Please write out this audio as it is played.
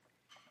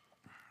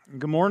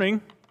Good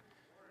morning,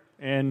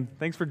 and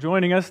thanks for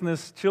joining us in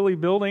this chilly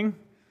building.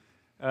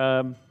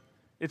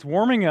 It's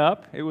warming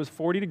up. It was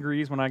 40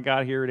 degrees when I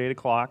got here at 8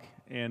 o'clock,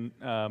 and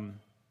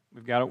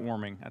we've got it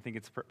warming. I think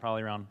it's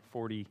probably around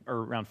 40 or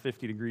around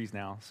 50 degrees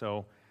now.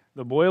 So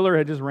the boiler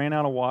had just ran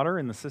out of water,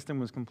 and the system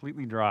was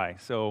completely dry.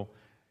 So,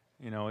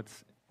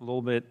 it's a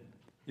little bit,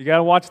 you got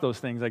to watch those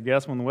things, I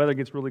guess. When the weather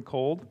gets really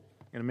cold,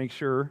 you got to make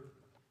sure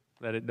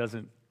that it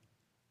doesn't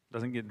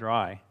get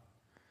dry.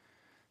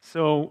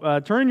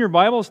 So turn your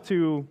Bibles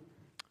to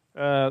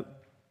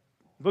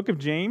book of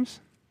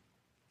James.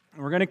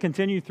 We're going to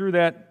continue through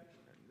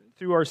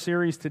our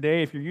series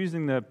today. If you're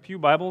using the Pew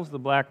Bibles, the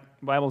black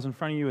Bibles in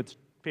front of you, it's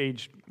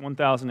page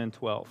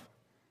 1012.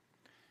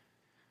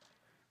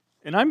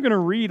 And I'm going to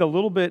read a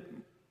little bit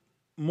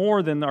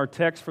more than our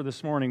text for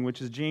this morning,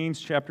 which is James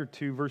chapter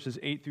 2, verses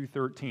 8 through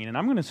 13. And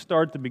I'm going to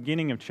start at the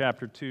beginning of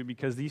chapter 2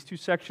 because these two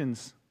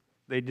sections,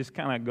 they just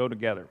kind of go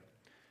together.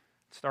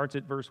 It starts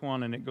at verse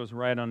 1 and it goes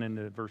right on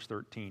into verse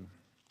 13.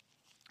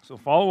 So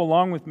follow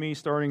along with me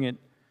starting at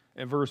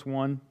verse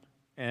 1,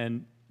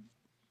 but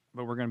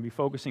we're going to be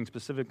focusing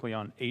specifically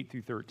on 8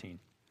 through 13.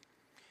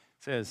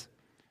 It says,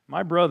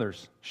 "My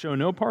brothers, show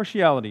no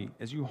partiality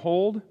as you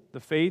hold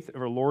the faith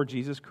of our Lord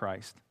Jesus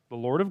Christ, the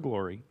Lord of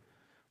glory.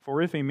 For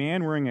if a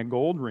man wearing a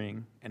gold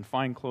ring and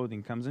fine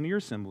clothing comes into your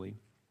assembly,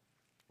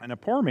 and a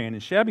poor man in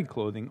shabby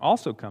clothing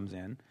also comes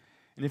in,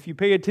 and if you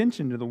pay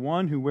attention to the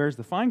one who wears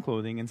the fine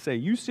clothing and say,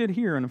 'You sit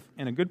here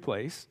in a good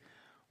place,'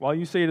 while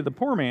you say to the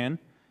poor man,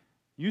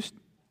 'You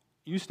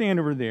stand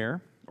over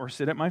there,' or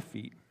 'Sit at my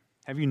feet,'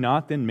 have you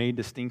not then made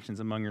distinctions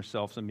among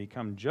yourselves and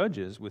become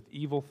judges with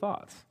evil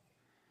thoughts?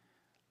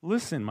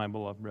 Listen, my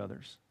beloved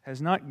brothers,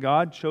 has not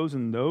God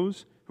chosen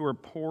those who are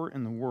poor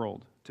in the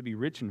world to be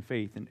rich in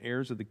faith and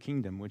heirs of the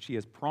kingdom which he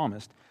has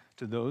promised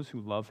to those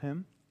who love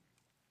him?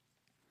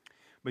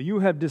 But you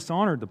have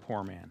dishonored the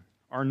poor man.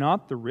 Are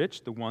not the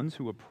rich the ones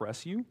who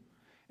oppress you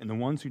and the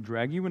ones who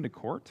drag you into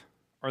court?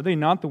 Are they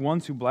not the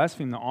ones who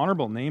blaspheme the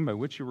honorable name by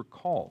which you were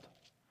called?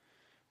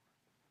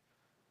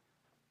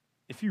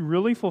 If you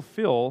really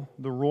fulfill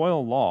the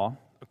royal law,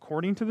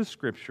 according to the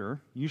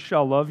Scripture, you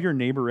shall love your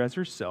neighbor as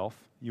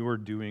yourself, you are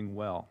doing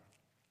well.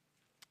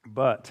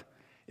 But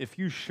if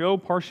you show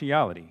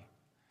partiality,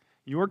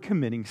 you are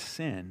committing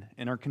sin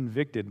and are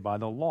convicted by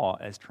the law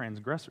as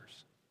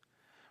transgressors.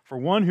 For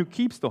one who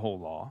keeps the whole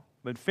law,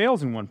 but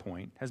fails in one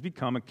point, has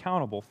become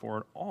accountable for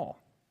it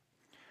all.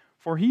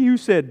 For he who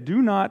said, 'Do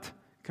not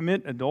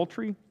commit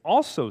adultery,'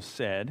 also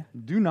said,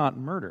 'Do not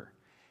murder.'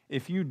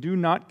 If you do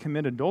not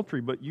commit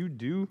adultery, but you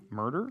do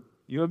murder,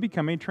 you have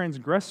become a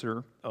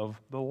transgressor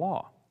of the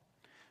law.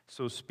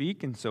 So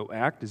speak and so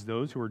act as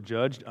those who are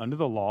judged under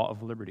the law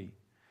of liberty.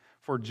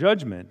 For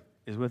judgment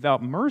is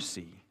without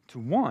mercy to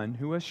one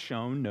who has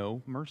shown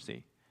no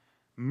mercy.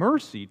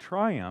 Mercy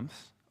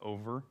triumphs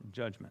over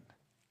judgment."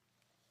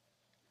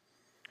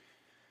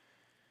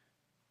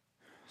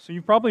 So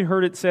you've probably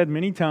heard it said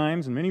many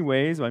times in many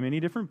ways by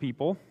many different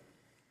people,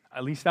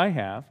 at least I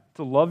have,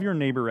 to love your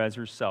neighbor as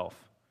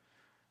yourself.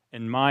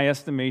 In my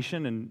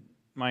estimation and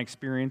my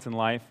experience in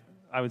life,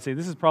 I would say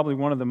this is probably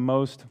one of the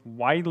most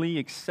widely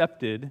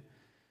accepted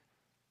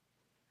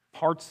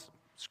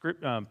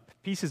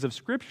pieces of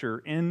Scripture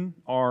in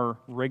our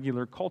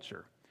regular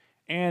culture,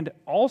 and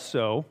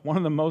also one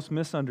of the most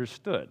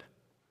misunderstood.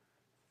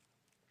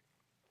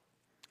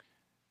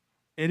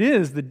 It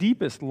is the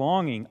deepest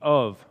longing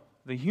of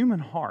the human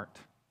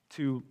heart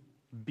to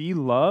be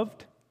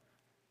loved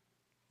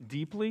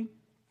deeply,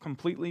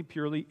 completely,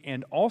 purely,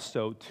 and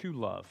also to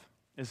love,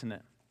 isn't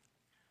it?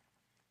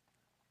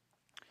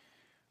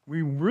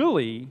 We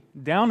really,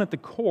 down at the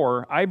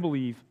core, I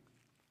believe,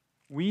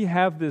 we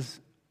have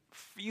this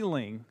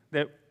feeling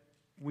that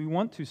we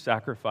want to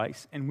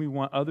sacrifice and we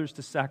want others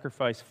to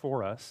sacrifice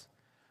for us,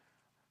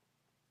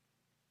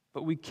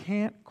 but we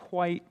can't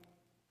quite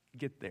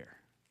get there.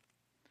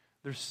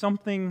 There's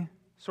something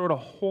sort of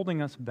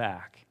holding us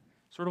back,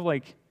 sort of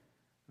like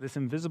this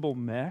invisible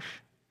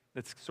mesh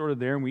that's sort of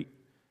there, and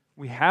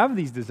we have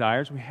these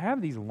desires, we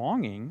have these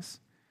longings,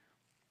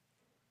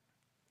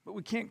 but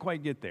we can't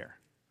quite get there.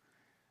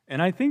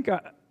 And I think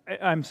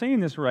I'm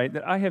saying this right,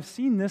 that I have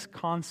seen this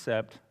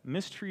concept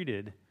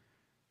mistreated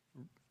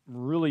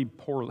really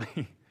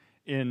poorly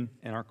in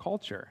our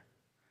culture.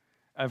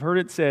 I've heard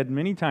it said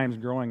many times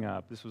growing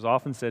up, this was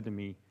often said to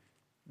me,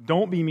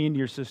 "Don't be mean to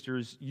your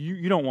sisters,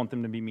 you don't want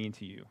them to be mean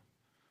to you."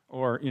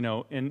 Or, in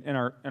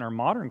our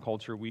modern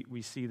culture,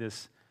 we see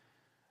this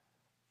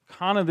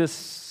kind of this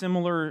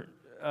similar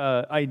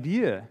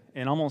idea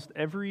in almost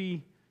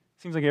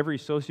seems like every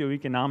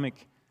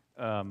socioeconomic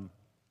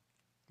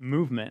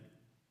movement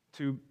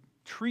to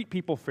treat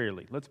people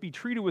fairly. Let's be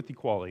treated with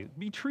equality.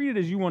 Be treated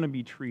as you want to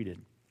be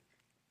treated.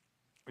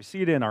 We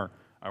see it in our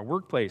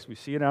workplace. We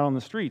see it out on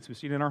the streets. We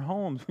see it in our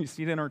homes. We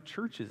see it in our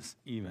churches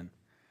even.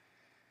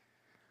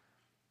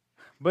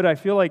 But I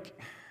feel like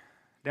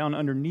down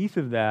underneath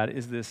of that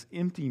is this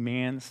empty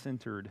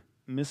man-centered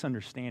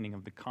misunderstanding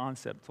of the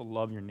concept to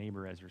love your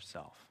neighbor as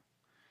yourself.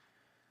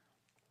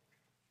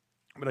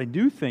 But I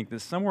do think that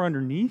somewhere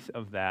underneath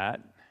of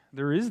that,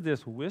 there is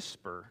this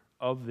whisper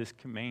of this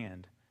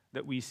command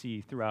that we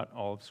see throughout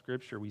all of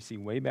Scripture. We see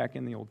way back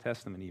in the Old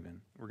Testament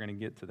even. We're going to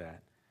get to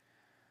that.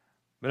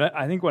 But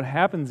I think what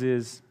happens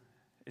is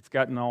it's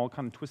gotten all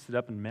kind of twisted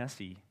up and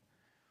messy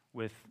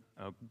with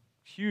a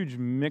huge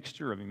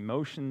mixture of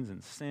emotions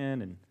and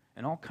sin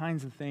and all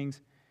kinds of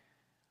things,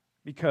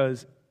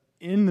 because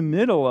in the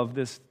middle of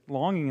this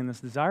longing and this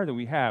desire that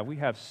we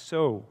have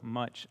so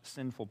much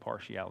sinful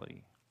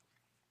partiality.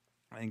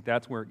 I think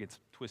that's where it gets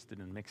twisted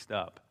and mixed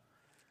up.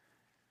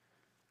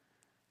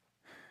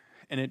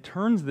 And it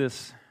turns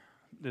this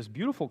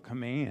beautiful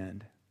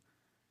command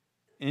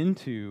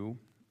into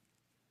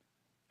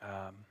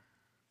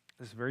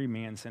this very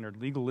man-centered,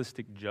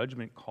 legalistic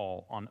judgment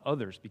call on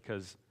others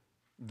because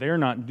they're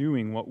not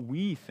doing what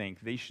we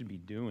think they should be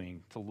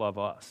doing to love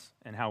us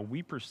and how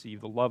we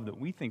perceive the love that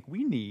we think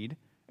we need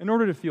in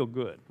order to feel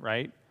good,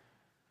 right?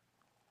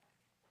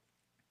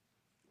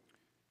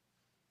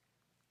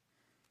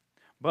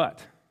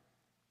 But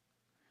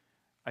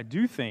I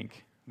do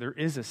think there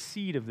is a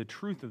seed of the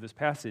truth of this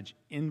passage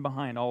in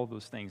behind all of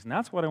those things. And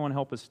that's what I want to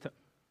help us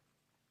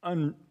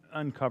to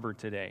uncover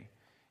today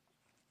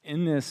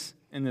in this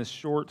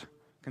short,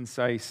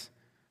 concise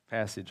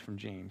passage from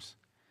James.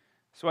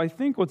 So I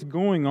think what's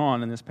going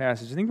on in this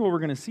passage, I think what we're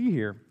going to see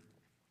here,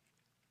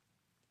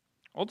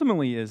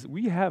 ultimately is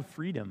we have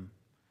freedom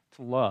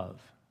to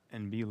love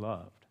and be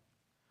loved.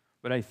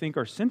 But I think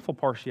our sinful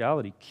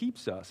partiality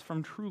keeps us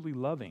from truly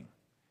loving.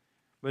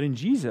 But in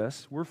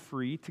Jesus, we're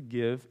free to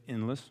give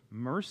endless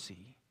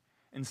mercy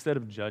instead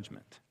of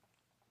judgment.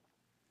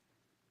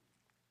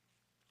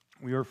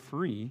 We are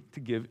free to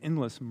give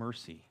endless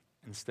mercy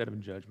instead of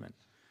judgment.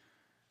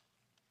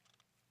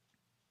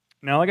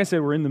 Now, like I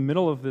said, we're in the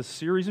middle of this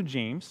series of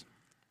James,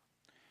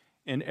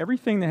 and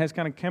everything that has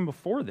kind of come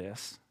before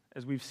this,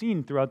 as we've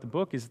seen throughout the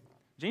book, is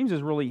James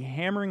is really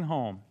hammering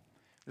home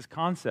this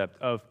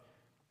concept of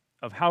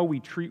how we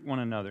treat one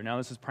another. Now,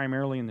 this is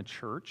primarily in the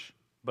church,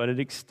 but it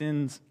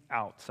extends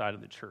outside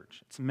of the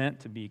church. It's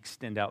meant to be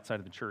extended outside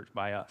of the church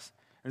by us.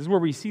 This is where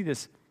we see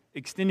this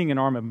extending an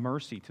arm of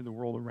mercy to the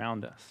world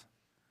around us.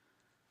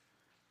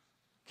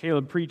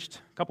 Caleb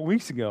preached a couple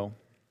weeks ago,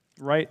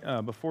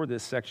 right before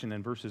this section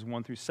in verses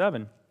 1 through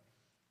 7,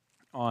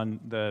 on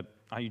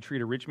how you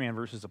treat a rich man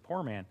versus a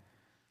poor man.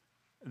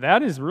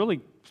 That is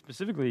really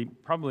specifically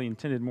probably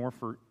intended more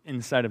for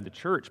inside of the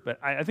church, but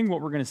I think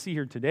what we're going to see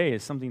here today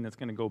is something that's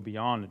going to go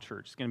beyond the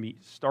church. It's going to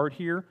start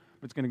here,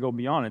 but it's going to go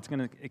beyond. It's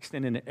going to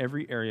extend into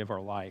every area of our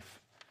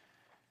life.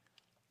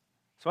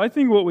 So I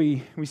think what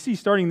we see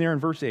starting there in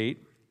verse 8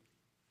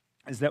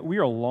 is that we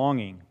are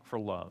longing for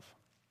love.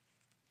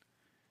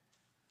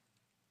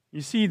 You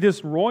see,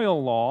 this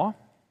royal law,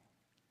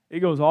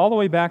 it goes all the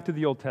way back to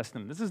the Old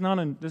Testament. This is not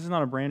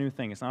a brand new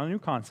thing. It's not a new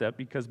concept,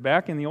 because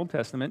back in the Old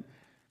Testament,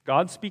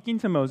 God speaking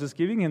to Moses,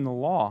 giving him the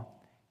law,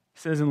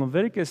 says in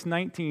Leviticus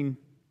 19,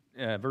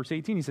 verse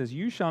 18, he says,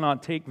 "You shall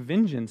not take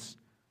vengeance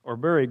or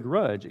bear a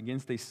grudge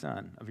against a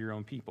son of your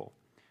own people,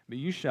 but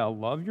you shall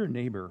love your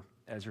neighbor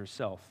as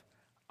yourself.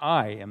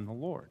 I am the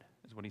Lord,"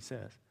 is what he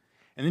says.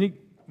 And then he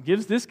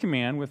gives this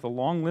command with a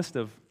long list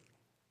of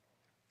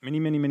many,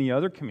 many, many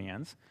other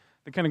commands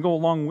that kind of go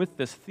along with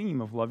this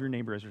theme of love your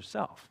neighbor as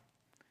yourself.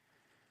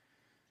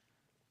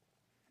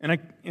 And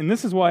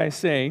this is why I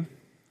say,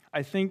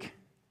 I think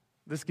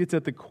this gets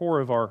at the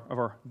core of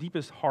our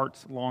deepest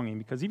heart's longing,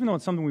 because even though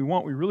it's something we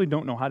want, we really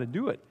don't know how to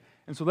do it.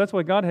 And so that's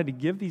why God had to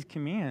give these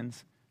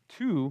commands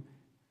to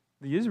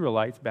the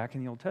Israelites back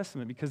in the Old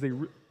Testament, because they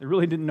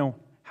really didn't know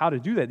how to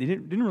do that. They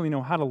didn't really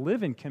know how to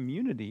live in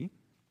community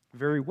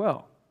very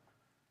well.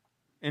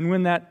 And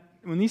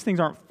when these things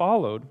aren't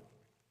followed,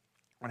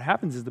 what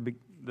happens is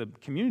the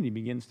community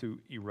begins to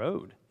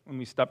erode when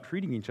we stop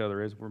treating each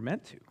other as we're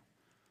meant to.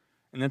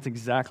 And that's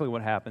exactly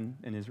what happened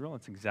in Israel.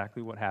 It's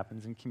exactly what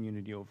happens in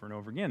community over and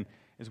over again,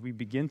 as we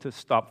begin to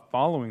stop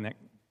following that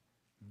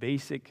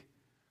basic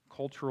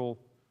cultural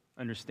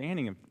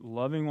understanding of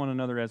loving one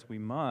another as we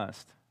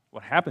must.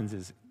 What happens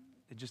is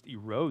it just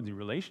erodes the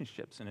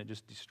relationships, and it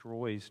just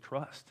destroys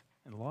trust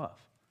and love.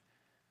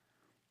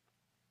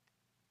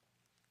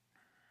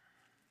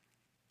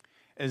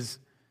 As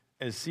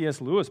C.S.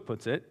 Lewis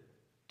puts it,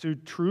 to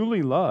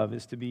truly love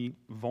is to be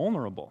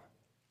vulnerable.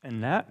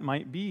 And that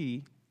might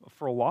be,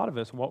 for a lot of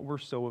us, what we're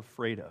so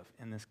afraid of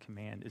in this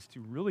command, is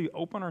to really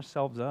open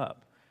ourselves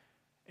up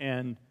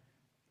and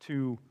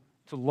to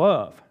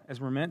love as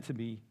we're meant to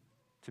be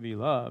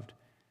loved.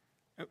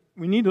 But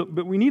we need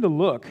to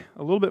look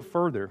a little bit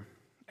further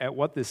at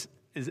what this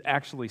is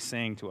actually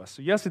saying to us.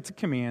 So yes, it's a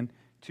command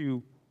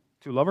to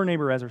love our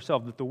neighbor as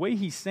ourselves, but the way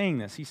he's saying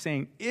this, he's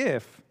saying,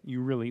 if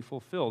you really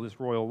fulfill this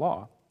royal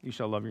law, you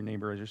shall love your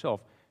neighbor as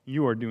yourself,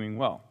 you are doing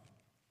well.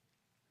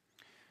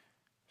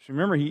 So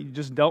remember, he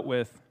just dealt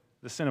with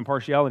the sin of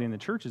partiality in the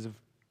churches of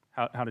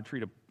how to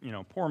treat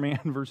a poor man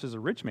versus a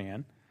rich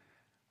man.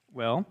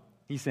 Well,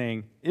 he's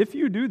saying, if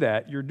you do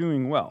that, you're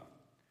doing well.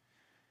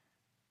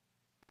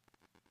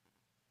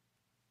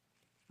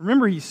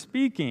 Remember, he's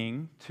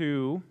speaking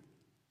to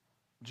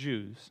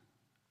Jews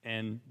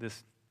in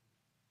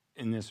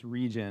this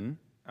region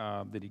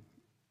that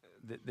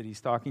that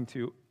he's talking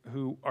to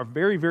who are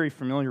very, very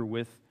familiar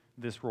with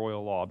this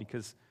royal law,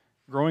 because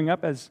growing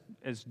up as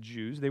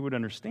Jews, they would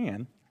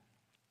understand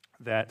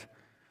that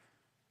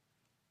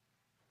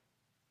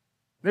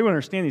they would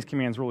understand these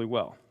commands really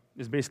well,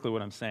 is basically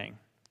what I'm saying.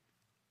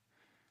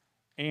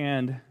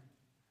 And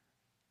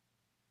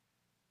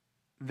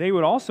they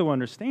would also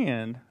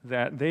understand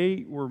that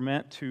they were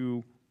meant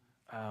to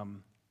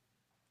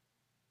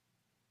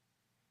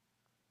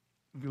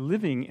be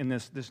living in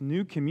this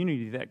new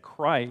community that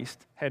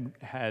Christ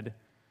had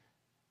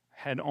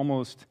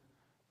almost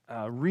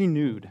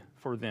renewed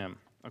for them,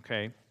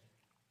 okay?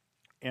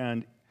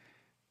 And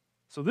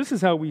so this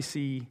is how we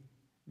see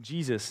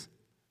Jesus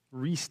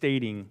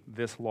restating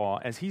this law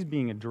as he's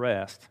being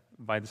addressed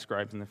by the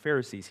scribes and the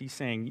Pharisees. He's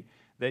saying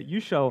that you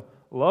shall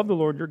love the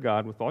Lord your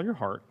God with all your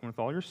heart, and with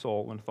all your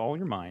soul, and with all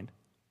your mind.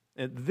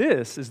 And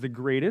this is the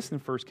greatest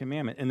and first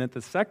commandment, and that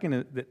the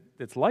second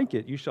that's like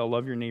it, you shall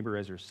love your neighbor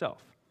as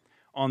yourself.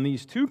 On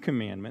these two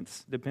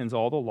commandments depends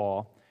all the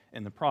law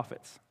and the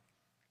prophets.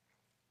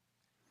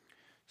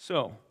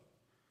 So,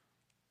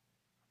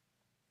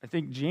 I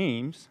think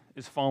James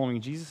is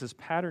following Jesus'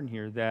 pattern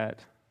here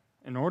that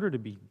in order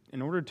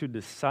to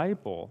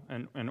disciple,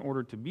 and in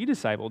order to be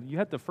discipled, you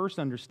have to first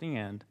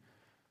understand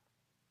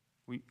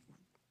we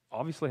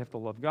obviously have to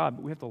love God,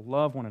 but we have to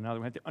love one another.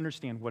 We have to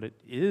understand what it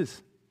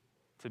is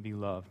to be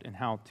loved and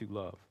how to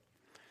love.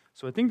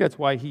 So I think that's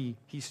why he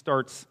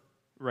starts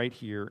right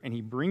here, and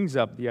he brings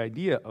up the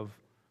idea of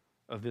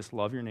this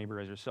love your neighbor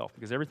as yourself,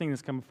 because everything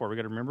that's come before, we've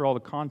got to remember all the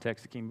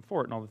context that came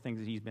before it and all the things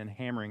that he's been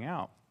hammering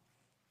out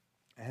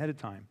ahead of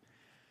time.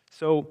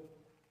 So,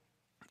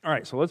 all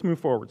right, so let's move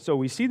forward. So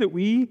we see that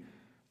we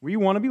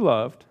want to be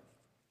loved,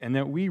 and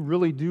that we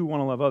really do want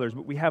to love others,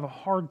 but we have a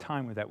hard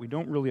time with that. We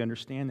don't really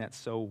understand that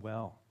so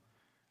well.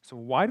 So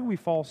why do we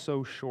fall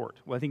so short?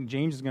 Well, I think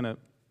James is going to,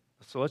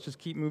 so let's just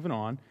keep moving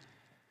on.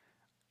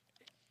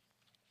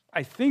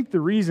 I think the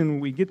reason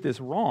we get this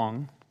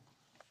wrong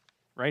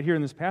right here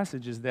in this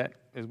passage is that,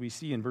 as we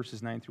see in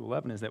verses 9 through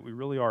 11, is that we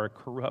really are a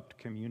corrupt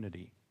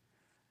community.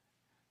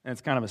 And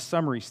it's kind of a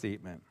summary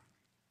statement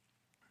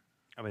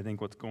of, I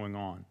think, what's going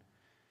on.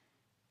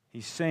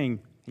 He's saying,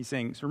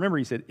 so remember,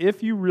 he said,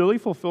 if you really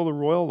fulfill the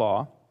royal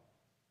law,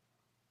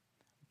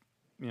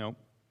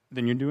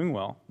 then you're doing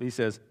well. But he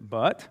says,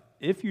 but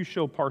if you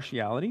show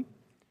partiality,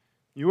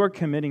 you are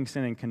committing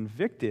sin and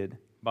convicted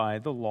by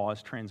the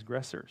law's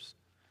transgressors.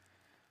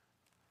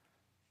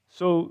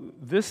 So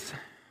this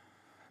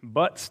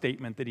but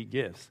statement that he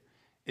gives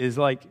is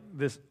like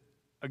this,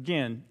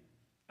 again,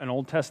 an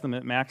Old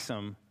Testament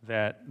maxim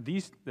that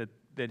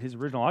his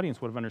original audience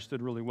would have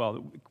understood really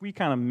well. We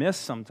kind of miss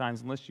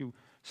sometimes, unless you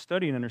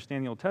study and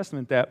understand the Old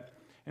Testament, that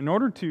in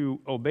order to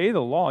obey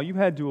the law, you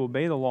had to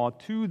obey the law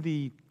to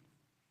the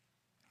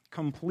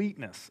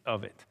completeness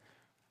of it.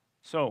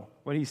 So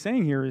what he's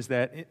saying here is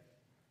that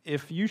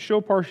if you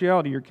show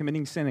partiality, you're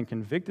committing sin and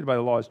convicted by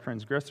the law as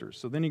transgressors.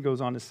 So then he goes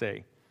on to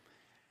say,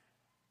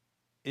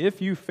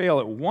 if you fail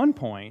at one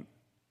point,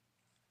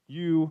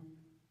 you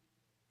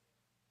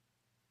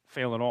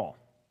fail at all.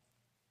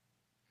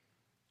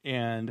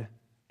 And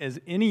as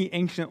any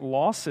ancient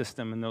law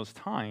system in those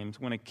times,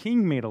 when a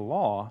king made a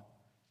law,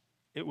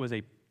 it was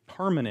a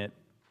permanent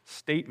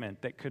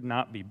statement that could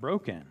not be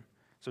broken.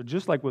 So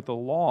just like with the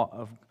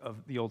law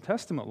of the Old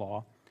Testament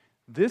law,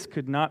 this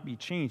could not be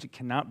changed. It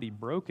cannot be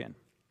broken.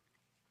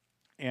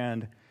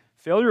 And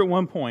failure at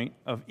one point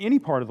of any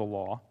part of the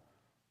law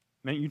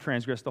meant you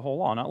transgressed the whole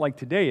law. Not like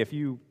today, if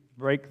you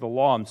break the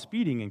law on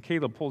speeding and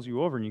Caleb pulls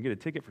you over and you get a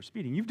ticket for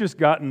speeding, you've just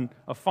gotten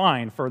a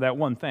fine for that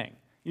one thing.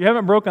 You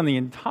haven't broken the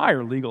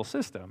entire legal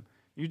system.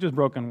 You've just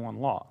broken one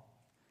law.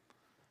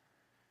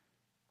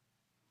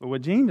 But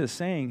what James is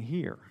saying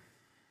here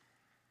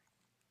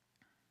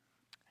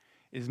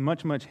is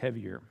much, much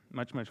heavier,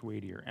 much, much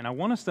weightier. And I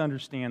want us to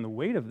understand the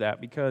weight of that,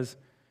 because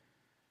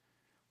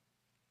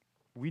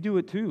we do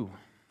it too.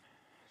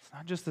 It's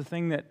not just the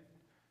thing that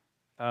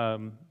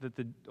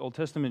the Old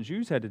Testament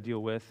Jews had to deal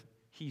with.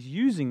 He's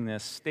using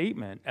this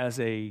statement as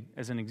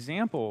an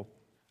example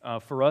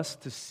for us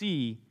to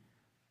see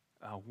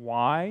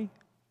why,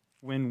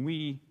 when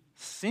we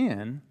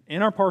sin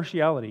in our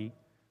partiality,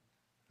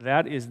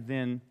 that is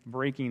then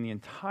breaking the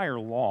entire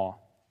law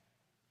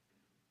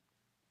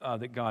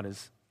that God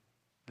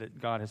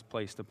has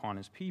placed upon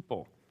his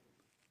people.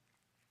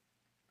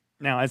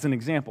 Now, as an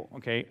example,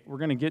 okay, we're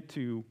going to get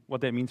to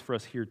what that means for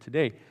us here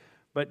today.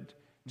 But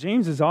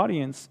James's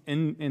audience,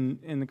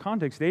 in the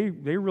context, they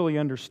really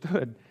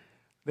understood.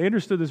 They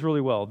understood this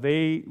really well.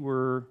 They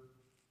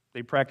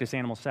practiced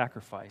animal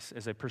sacrifice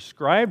as a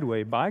prescribed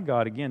way by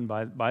God, again,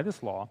 by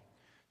this law,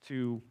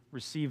 to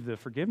receive the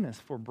forgiveness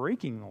for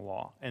breaking the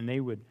law. And they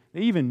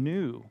even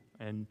knew,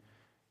 and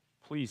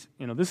please,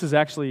 this is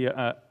actually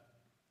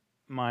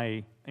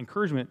my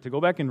encouragement to go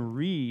back and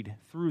read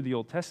through the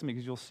Old Testament,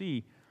 because you'll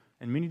see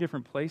in many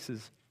different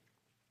places,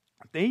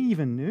 they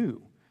even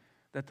knew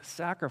that the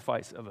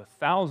sacrifice of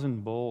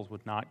 1,000 bulls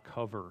would not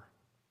cover,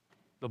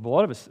 the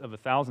blood of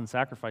 1,000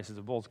 sacrifices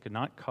of bulls could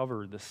not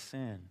cover the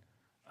sin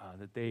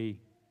that they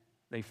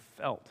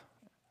felt.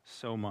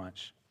 so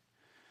much.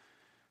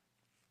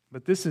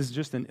 But this is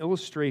just an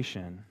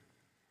illustration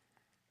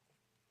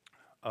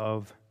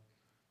of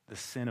the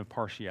sin of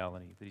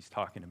partiality that he's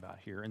talking about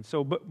here. And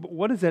so, but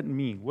what does that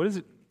mean? What is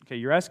it? Okay,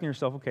 you're asking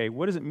yourself, okay,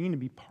 what does it mean to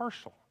be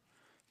partial?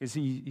 Because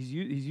he's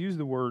used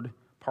the word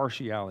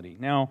partiality.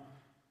 Now,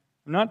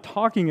 I'm not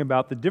talking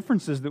about the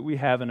differences that we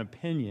have in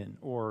opinion,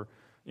 or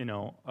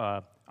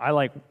I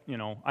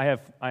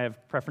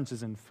have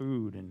preferences in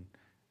food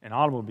and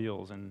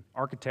automobiles and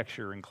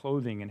architecture and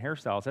clothing and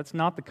hairstyles. That's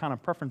not the kind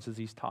of preferences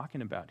he's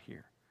talking about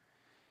here.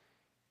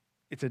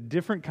 It's a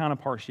different kind of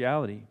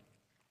partiality.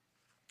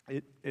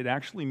 It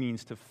actually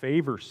means to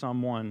favor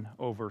someone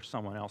over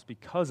someone else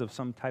because of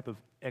some type of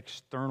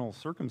external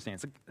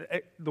circumstance,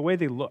 the way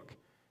they look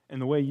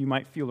and the way you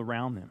might feel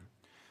around them.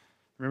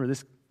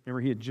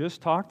 Remember, he had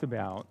just talked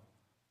about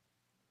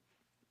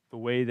the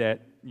way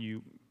that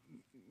you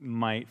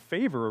might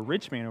favor a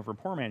rich man over a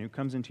poor man who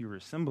comes into your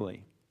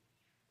assembly.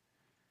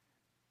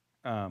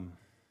 But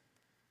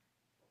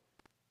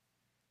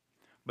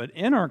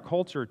in our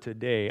culture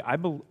today, I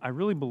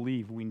really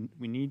believe we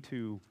need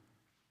to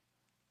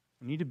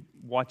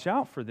watch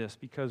out for this,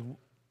 because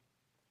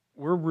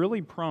we're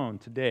really prone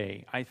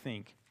today, I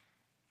think,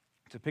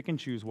 to pick and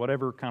choose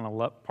whatever kind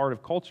of part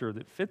of culture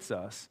that fits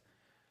us,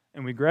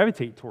 and we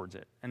gravitate towards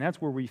it. And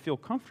that's where we feel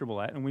comfortable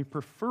at, and we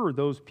prefer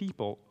those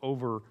people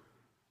over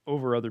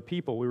other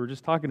people. We were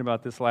just talking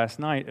about this last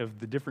night, of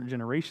the different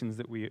generations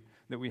that we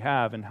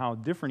have and how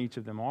different each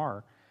of them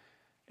are.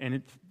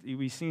 And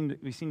we seem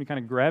to kind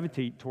of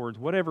gravitate towards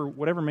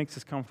whatever makes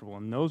us comfortable,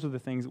 and those are the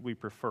things that we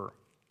prefer.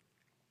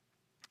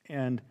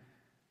 And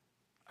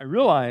I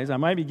realize I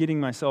might be getting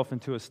myself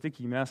into a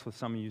sticky mess with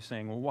some of you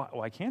saying, well,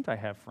 why can't I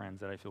have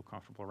friends that I feel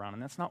comfortable around?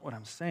 And that's not what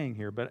I'm saying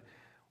here, but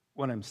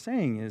what I'm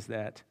saying is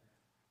that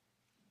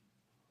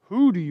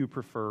who do you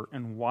prefer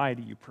and why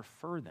do you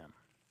prefer them?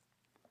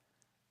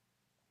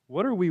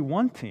 What are we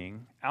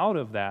wanting out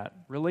of that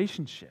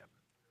relationship?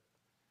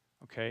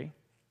 Okay?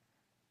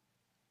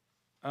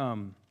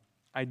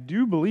 I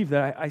do believe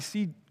that I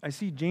see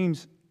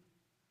James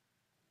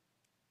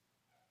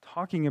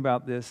talking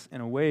about this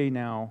in a way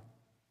now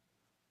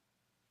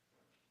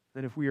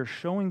that if we are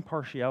showing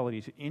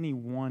partiality to any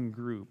one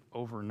group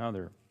over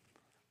another,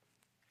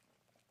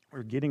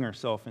 we're getting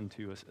ourselves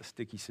into a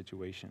sticky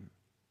situation.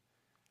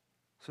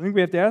 So I think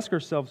we have to ask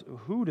ourselves,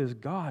 who does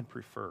God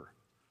prefer?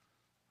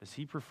 Does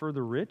he prefer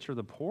the rich or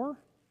the poor?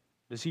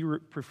 Does he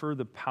prefer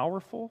the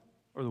powerful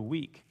or the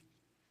weak?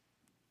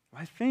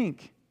 I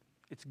think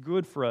it's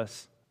good for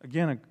us,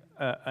 again,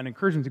 an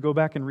encouragement to go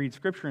back and read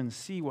Scripture and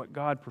see what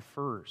God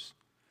prefers.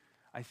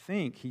 I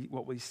think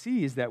what we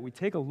see is that we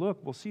take a look,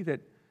 we'll see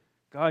that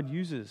God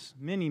uses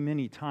many,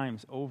 many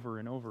times over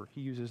and over. He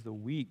uses the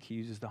weak, he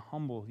uses the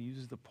humble, he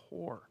uses the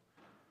poor.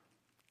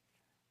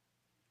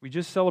 We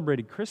just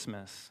celebrated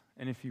Christmas,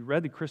 and if you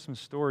read the Christmas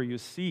story, you'll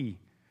see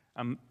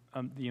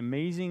the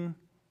amazing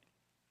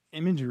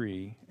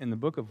imagery in the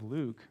book of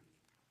Luke.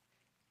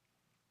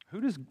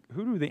 Who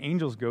do the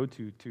angels go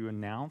to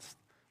announce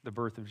the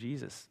birth of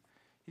Jesus?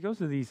 He goes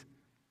to these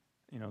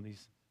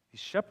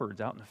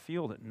shepherds out in the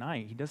field at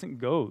night. He doesn't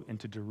go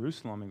into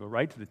Jerusalem and go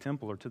right to the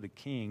temple or to the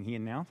king. He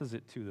announces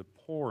it to the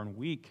poor and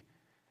weak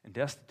and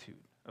destitute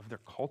of their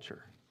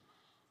culture.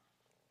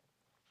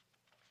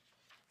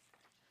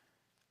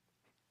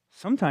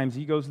 Sometimes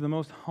he goes to the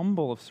most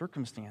humble of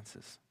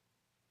circumstances.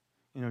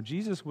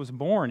 Jesus was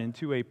born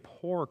into a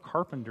poor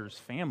carpenter's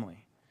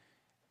family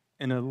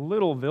in a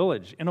little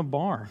village, in a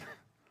barn.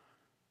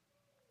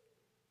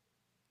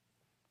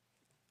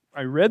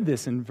 I read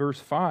this in verse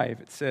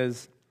 5. It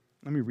says,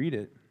 let me read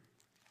it.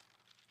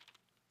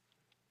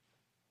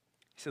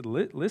 He said,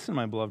 "Listen,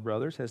 my beloved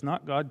brothers, has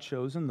not God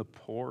chosen the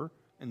poor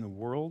in the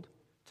world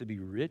to be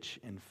rich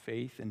in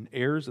faith and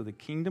heirs of the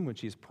kingdom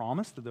which he has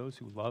promised to those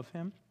who love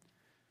him?"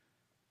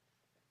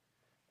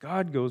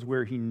 God goes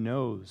where he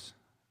knows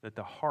that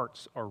the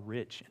hearts are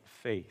rich in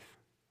faith.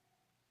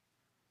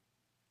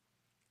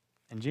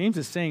 And James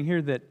is saying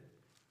here that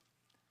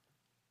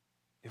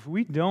if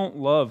we don't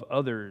love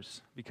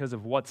others because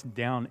of what's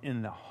down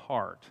in the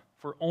heart,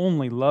 if we're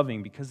only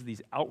loving because of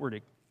these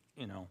outward,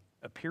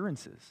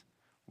 appearances,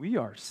 we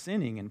are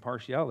sinning in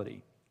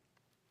partiality.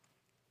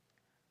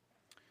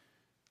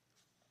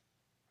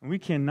 And we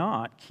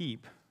cannot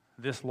keep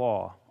this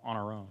law on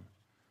our own.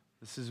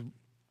 This is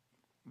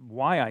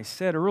why I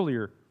said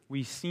earlier,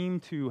 we seem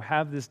to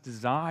have this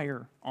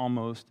desire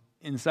almost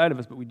inside of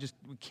us, but we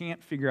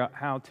can't figure out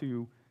how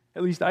to,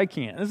 at least I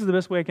can't. This is the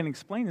best way I can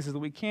explain this, is that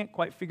we can't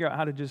quite figure out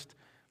how to just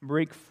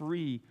break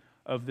free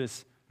of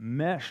this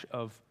mesh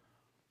of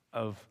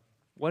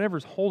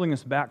whatever's holding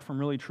us back from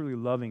really truly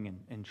loving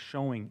and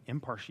showing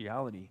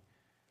impartiality.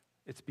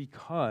 It's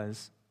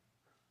because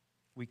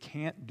we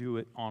can't do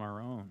it on our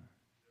own.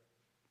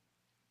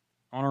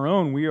 On our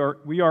own, we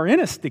are in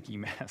a sticky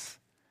mess.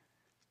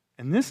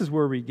 And this is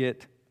where we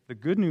get the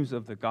good news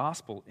of the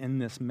gospel in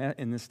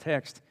this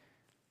text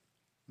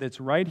that's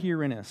right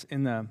here in us,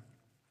 in the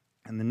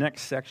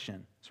next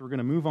section. So we're going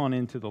to move on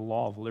into the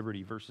law of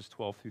liberty, verses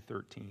 12 through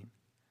 13.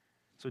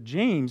 So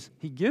James,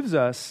 he gives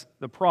us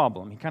the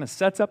problem. He kind of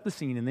sets up the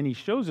scene, and then he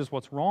shows us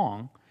what's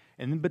wrong,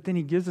 but then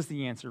he gives us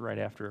the answer right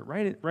after it,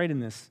 right in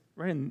this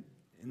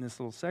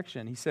little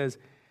section. He says,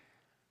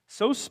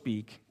 "So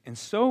speak and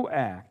so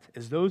act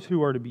as those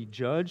who are to be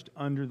judged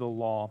under the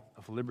law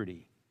of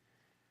liberty."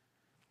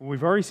 Well,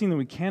 we've already seen that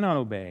we cannot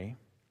obey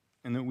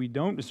and that we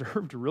don't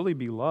deserve to really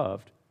be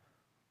loved.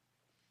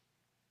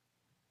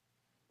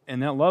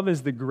 And that love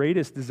is the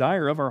greatest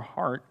desire of our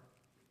heart,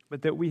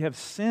 but that we have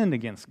sinned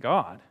against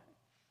God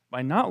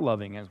by not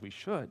loving as we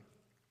should.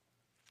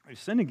 We've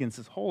sinned against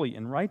this holy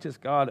and righteous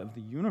God of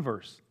the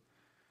universe.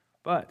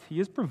 But He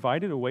has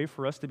provided a way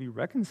for us to be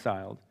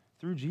reconciled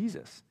through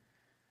Jesus.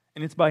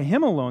 And it's by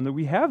Him alone that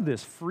we have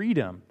this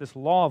freedom, this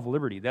law of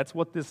liberty. That's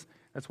what this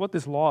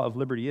law of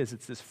liberty is.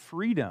 It's this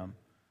freedom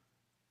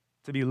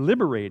to be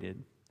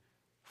liberated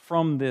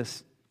from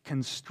this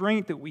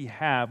constraint that we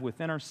have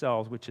within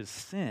ourselves, which is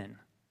sin,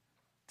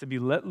 to be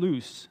let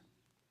loose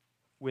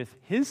with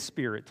His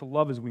Spirit to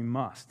love as we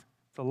must,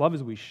 to love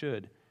as we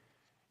should.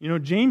 You know,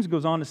 James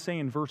goes on to say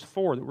in verse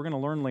 4 that we're going to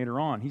learn later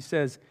on, he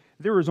says,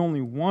 "There is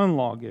only one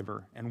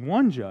lawgiver and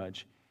one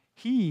judge,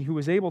 He who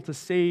is able to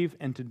save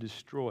and to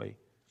destroy.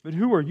 But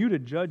who are you to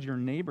judge your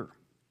neighbor?"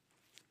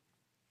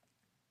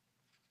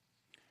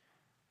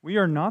 We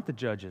are not the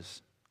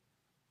judges.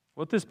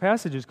 What this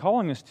passage is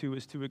calling us to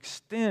is to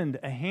extend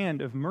a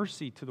hand of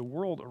mercy to the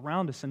world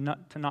around us and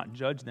to not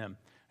judge them.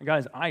 And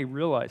guys, I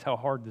realize how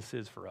hard this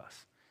is for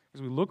us.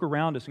 As we look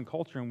around us in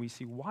culture and we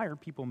see, why are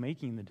people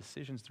making the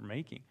decisions they're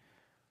making?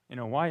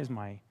 Why is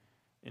my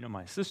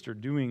sister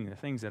doing the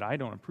things that I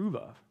don't approve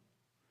of?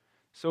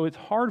 So it's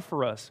hard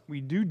for us.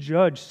 We do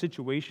judge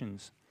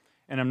situations.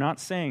 And I'm not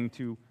saying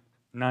to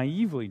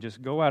naively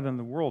just go out in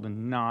the world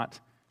and not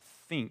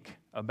think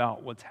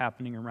about what's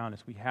happening around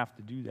us. We have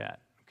to do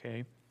that,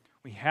 okay?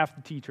 We have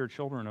to teach our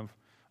children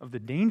of the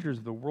dangers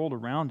of the world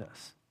around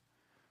us.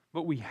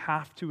 But we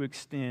have to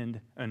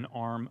extend an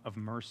arm of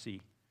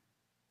mercy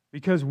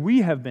because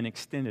we have been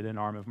extended an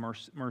arm of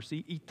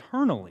mercy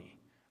eternally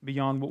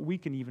beyond what we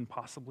can even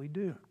possibly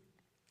do.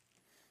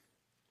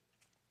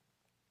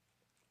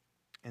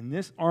 And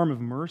this arm of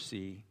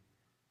mercy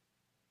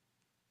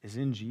is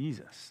in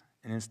Jesus,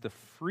 and it's the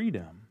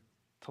freedom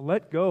to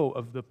let go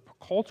of the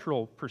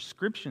cultural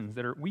prescriptions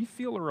that we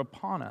feel are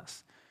upon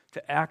us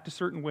to act a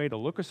certain way, to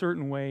look a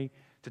certain way,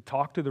 to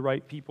talk to the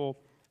right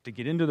people, to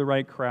get into the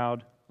right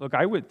crowd. Look,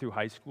 I went through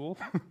high school.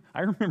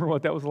 I remember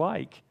what that was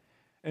like.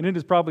 And it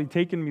has probably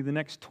taken me the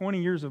next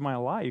 20 years of my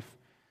life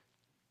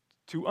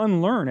to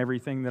unlearn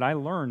everything that I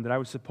learned that I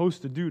was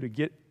supposed to do to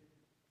get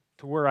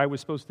to where I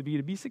was supposed to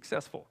be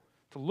successful,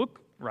 to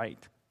look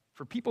right,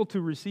 for people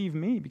to receive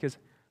me, because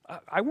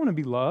I want to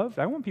be loved.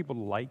 I want people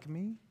to like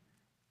me.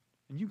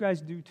 And you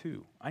guys do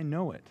too. I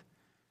know it.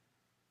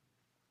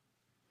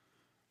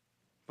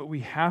 But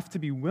we have to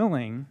be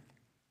willing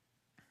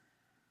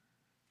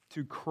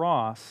to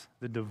cross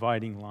the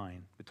dividing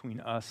line between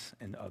us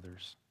and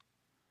others,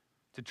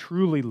 to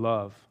truly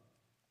love,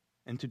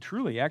 and to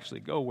truly actually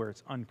go where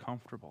it's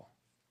uncomfortable.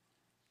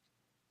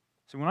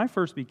 So when I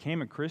first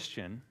became a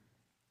Christian,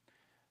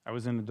 I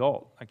was an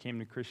adult. I came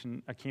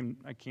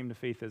to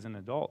faith as an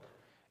adult,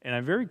 and I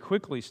very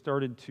quickly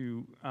started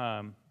to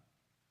kind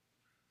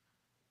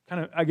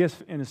of, I guess,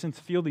 in a sense,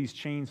 feel these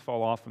chains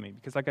fall off of me.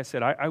 Because, like I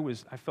said,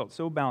 I felt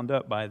so bound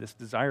up by this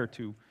desire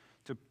to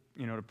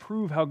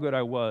prove how good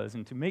I was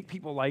and to make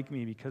people like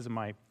me because of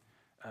my,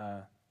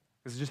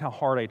 this is just how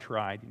hard I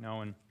tried,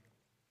 And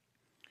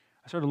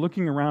I started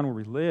looking around where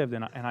we lived,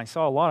 and I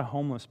saw a lot of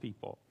homeless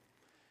people,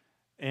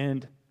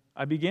 and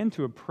I began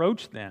to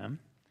approach them,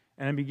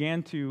 and I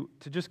began to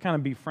just kind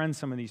of befriend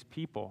some of these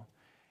people.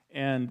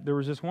 And there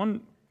was this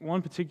one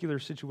particular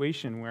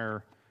situation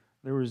where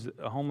there was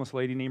a homeless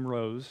lady named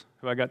Rose,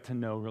 who I got to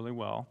know really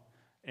well,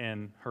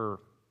 and her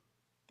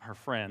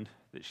friend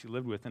that she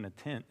lived with in a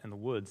tent in the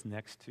woods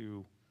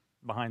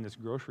behind this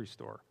grocery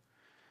store.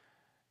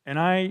 And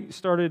I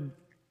started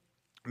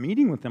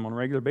meeting with them on a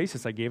regular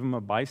basis. I gave them a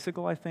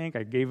bicycle, I think.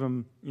 I gave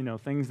them,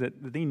 things that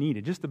they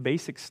needed, just the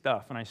basic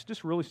stuff. And I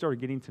just really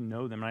started getting to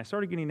know them. And I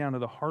started getting down to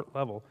the heart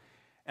level,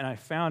 and I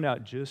found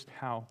out just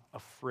how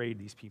afraid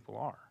these people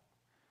are.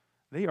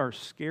 They are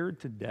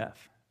scared to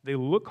death. They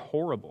look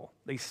horrible.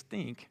 They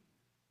stink,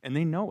 and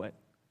they know it.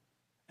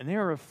 And they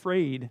are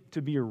afraid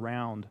to be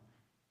around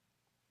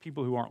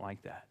people who aren't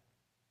like that.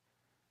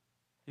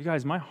 You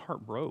guys, my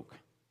heart broke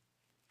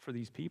for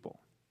these people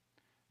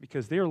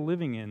because they are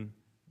living in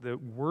the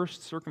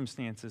worst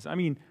circumstances. I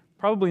mean,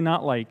 probably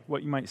not like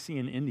what you might see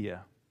in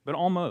India, but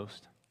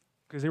almost,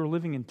 because they were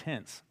living in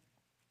tents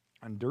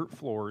on dirt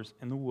floors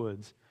in the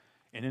woods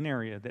in an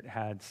area that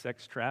had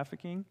sex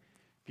trafficking.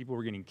 People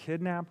were getting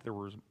kidnapped. There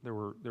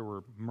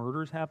were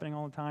murders happening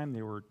all the time.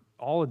 They were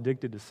all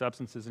addicted to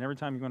substances, and every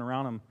time you went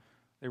around them,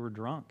 they were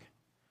drunk.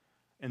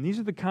 And these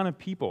are the kind of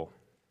people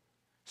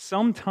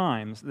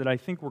sometimes that I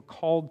think we're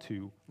called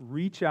to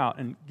reach out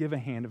and give a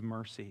hand of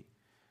mercy.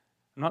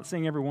 I'm not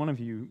saying every one of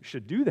you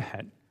should do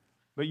that,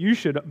 but you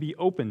should be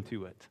open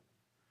to it.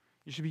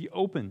 You should be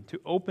open to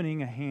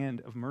opening a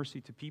hand of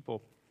mercy to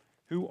people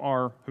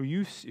who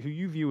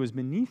you view as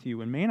beneath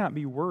you and may not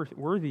be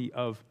worthy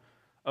of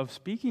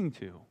speaking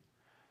to.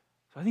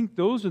 So I think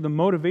those are the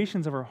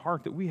motivations of our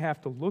heart that we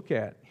have to look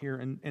at here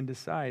and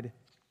decide,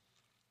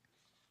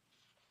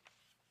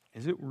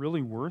 is it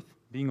really worth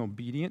being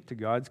obedient to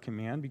God's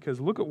command?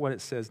 Because look at what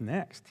it says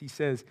next. He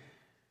says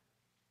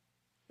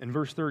in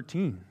verse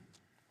 13,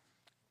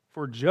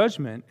 "For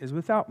judgment is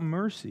without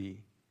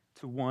mercy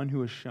to one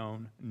who has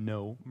shown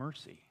no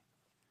mercy."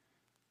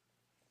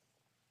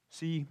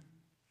 See,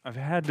 I've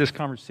had this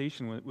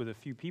conversation with a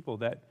few people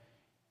that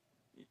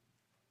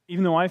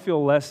even though I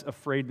feel less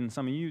afraid than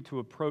some of you to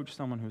approach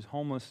someone who's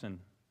homeless and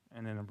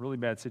in a really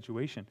bad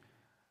situation,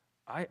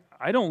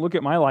 I don't look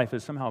at my life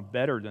as somehow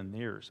better than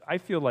theirs. I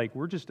feel like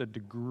we're just a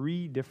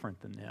degree different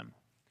than them.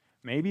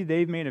 Maybe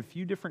they've made a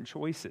few different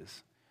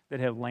choices that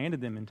have landed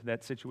them into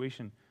that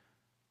situation.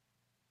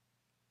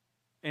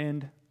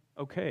 And,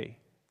 okay,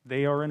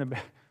 they are in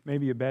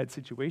maybe a bad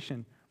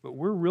situation, but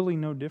we're really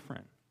no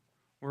different.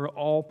 We're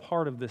all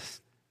part of this,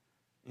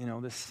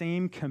 the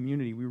same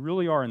community. We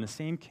really are in the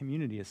same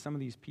community as some of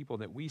these people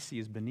that we see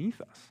as beneath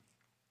us.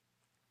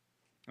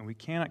 And we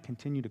cannot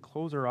continue to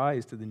close our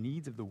eyes to the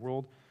needs of the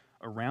world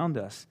around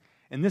us.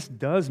 And this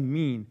does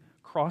mean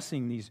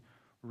crossing these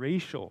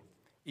racial,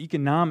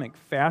 economic,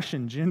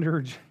 fashion,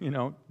 gender,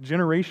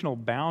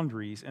 generational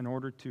boundaries in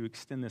order to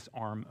extend this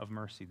arm of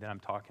mercy that I'm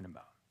talking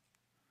about.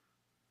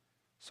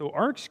 So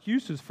our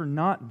excuses for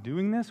not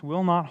doing this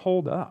will not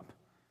hold up.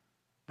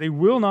 They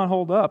will not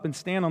hold up and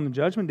stand on the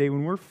judgment day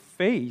when we're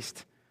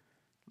faced,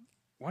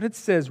 what it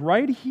says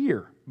right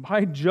here,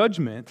 by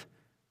judgment.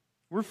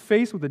 We're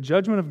faced with the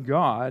judgment of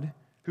God,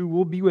 who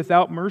will be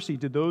without mercy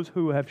to those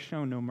who have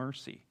shown no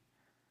mercy.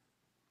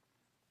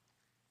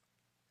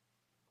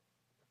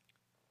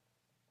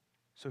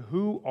 So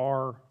who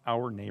are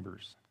our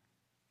neighbors?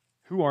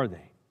 Who are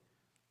they?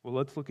 Well,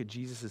 let's look at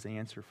Jesus'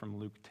 answer from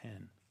Luke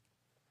 10.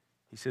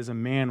 He says, "A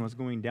man was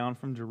going down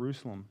from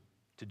Jerusalem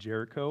to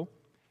Jericho,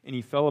 and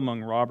he fell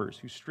among robbers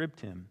who stripped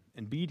him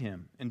and beat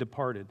him and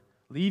departed,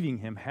 leaving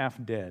him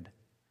half dead.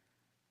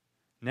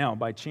 Now,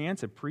 by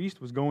chance, a priest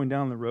was going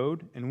down the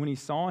road, and when he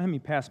saw him, he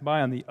passed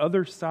by on the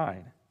other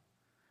side.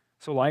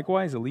 So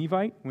likewise, a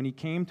Levite, when he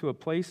came to a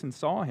place and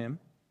saw him,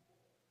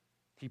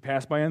 he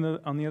passed by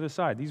on the other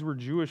side." These were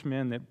Jewish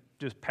men that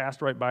just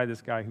passed right by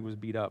this guy who was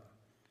beat up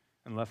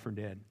and left for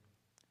dead.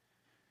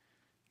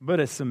 "But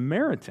a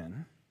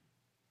Samaritan,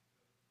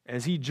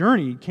 as he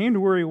journeyed, came to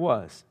where he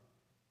was,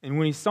 and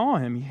when he saw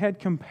him, he had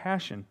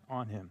compassion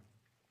on him.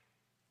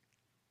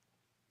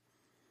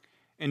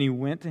 And he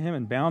went to him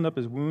and bound up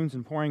his wounds,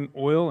 and pouring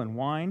oil and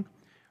wine,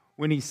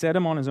 when he set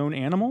him on his own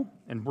animal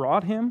and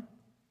brought him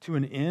to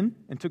an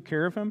inn and took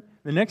care of him,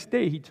 the next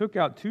day he took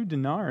out 2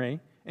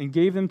 denarii and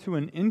gave them to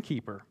an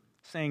innkeeper,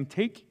 saying,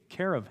 'Take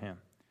care of him,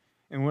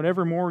 and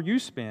whatever more you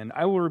spend,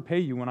 I will repay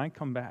you when I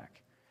come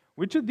back.'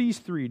 Which of these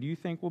 3 do you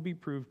think will be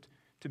proved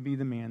to be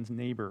the man's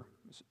neighbor,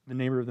 the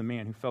neighbor of the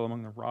man who fell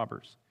among the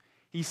robbers?"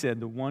 He said,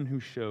 "The one who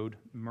showed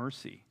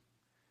mercy."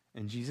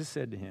 And Jesus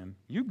said to him,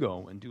 "You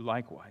go and do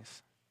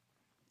likewise."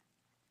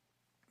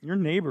 Your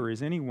neighbor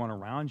is anyone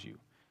around you,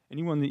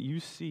 anyone that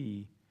you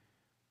see,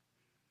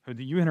 or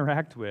that you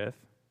interact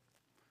with,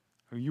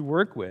 who you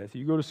work with,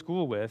 you go to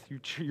school with,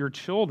 your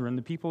children,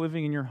 the people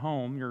living in your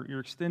home, your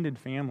extended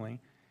family.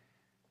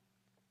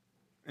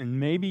 And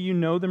maybe you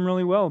know them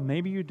really well,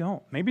 maybe you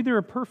don't. Maybe they're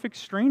a perfect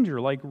stranger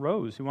like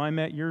Rose, who I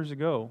met years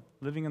ago,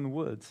 living in the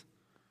woods.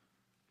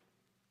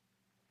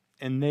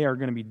 And they are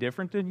going to be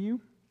different than you.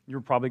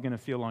 You're probably going to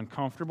feel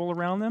uncomfortable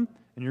around them,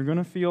 and you're going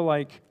to feel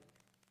like,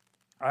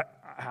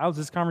 how's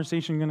this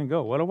conversation going to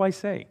go? What do I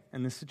say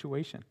in this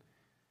situation?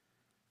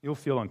 You'll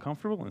feel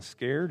uncomfortable and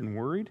scared and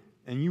worried,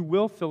 and you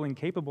will feel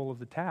incapable of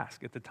the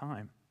task at the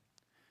time.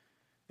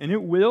 And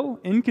it will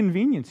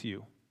inconvenience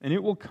you, and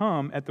it will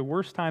come at the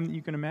worst time that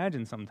you can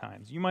imagine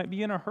sometimes. You might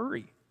be in a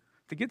hurry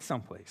to get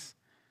someplace.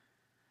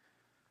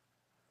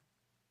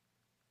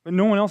 But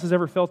no one else has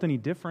ever felt any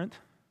different.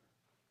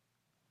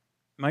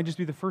 It might just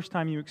be the first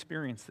time you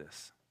experience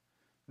this.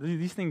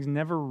 These things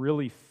never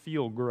really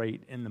feel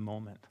great in the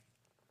moment.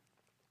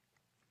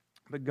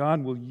 But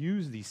God will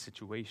use these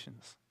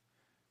situations.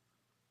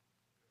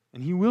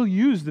 And He will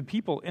use the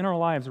people in our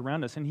lives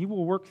around us, and He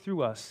will work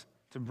through us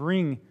to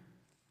bring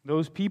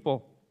those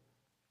people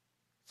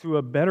to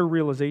a better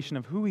realization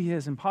of who He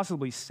is and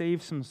possibly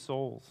save some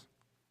souls.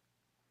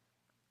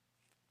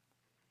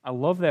 I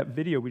love that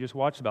video we just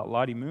watched about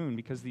Lottie Moon,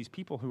 because these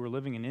people who are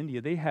living in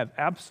India, they have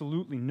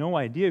absolutely no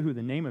idea who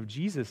the name of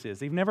Jesus is.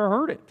 They've never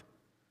heard it.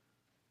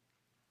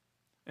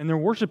 And they're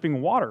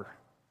worshiping water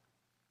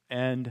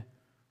and,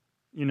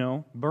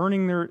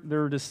 burning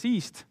their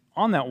deceased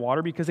on that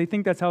water because they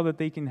think that's how that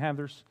they can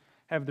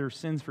have their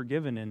sins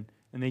forgiven and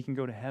they can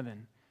go to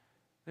heaven.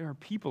 There are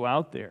people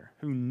out there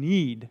who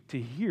need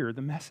to hear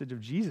the message of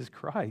Jesus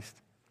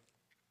Christ.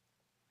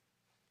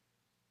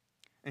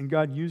 And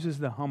God uses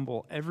the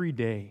humble every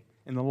day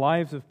in the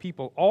lives of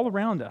people all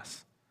around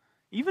us.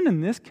 Even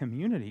in this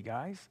community,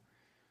 guys.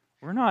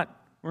 We're not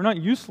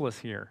useless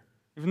here.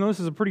 Even though this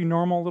is a pretty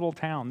normal little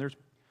town,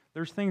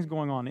 There's things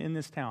going on in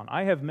this town.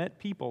 I have met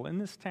people in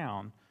this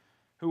town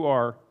who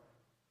are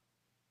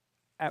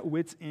at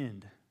wit's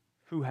end,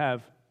 who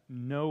have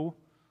no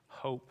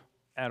hope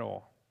at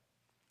all.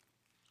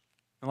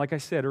 And like I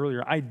said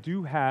earlier, I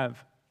do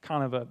have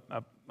kind of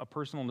a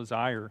personal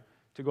desire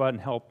to go out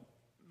and help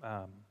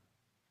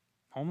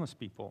homeless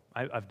people.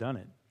 I've done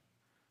it.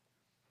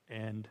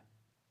 And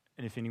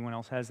if anyone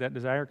else has that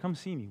desire, come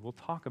see me. We'll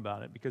talk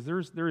about it because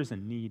there is a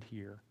need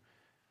here.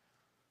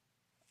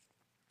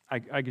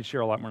 I could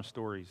share a lot more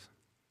stories,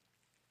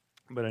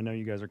 but I know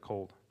you guys are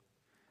cold.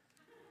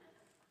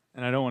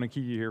 And I don't want to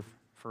keep you here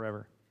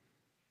forever.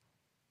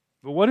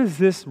 But what does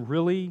this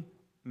really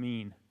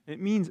mean?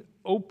 It means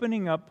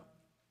opening up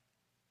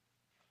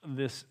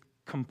this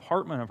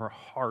compartment of our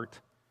heart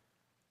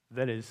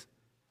that is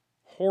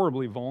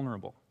horribly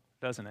vulnerable,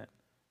 doesn't it?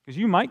 Because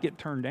you might get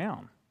turned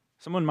down.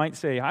 Someone might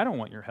say, I don't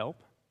want your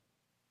help.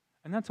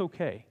 And that's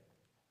okay.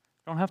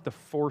 You don't have to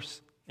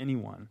force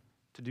anyone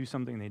to do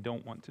something they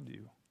don't want to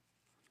do.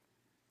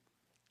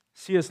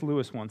 C.S.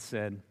 Lewis once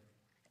said,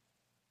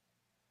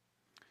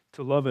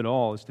 to love at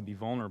all is to be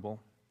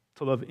vulnerable.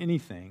 To love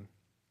anything,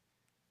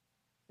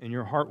 and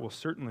your heart will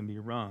certainly be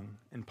wrung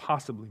and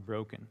possibly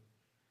broken.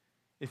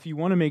 If you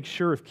want to make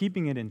sure of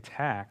keeping it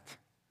intact,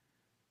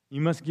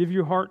 you must give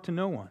your heart to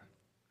no one,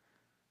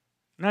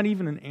 not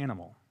even an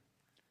animal.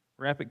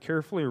 Wrap it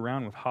carefully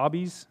around with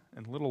hobbies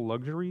and little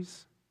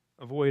luxuries.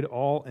 Avoid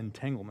all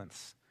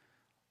entanglements.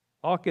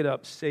 Lock it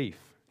up safe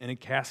in a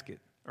casket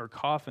or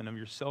coffin of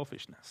your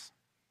selfishness.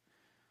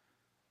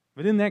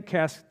 But in that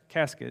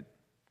casket,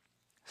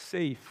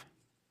 safe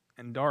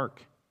and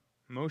dark,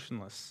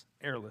 motionless,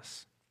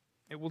 airless,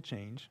 it will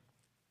change.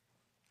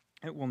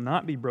 It will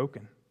not be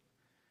broken.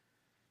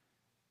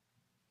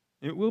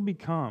 It will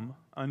become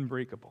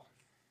unbreakable,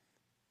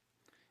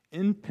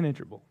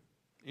 impenetrable,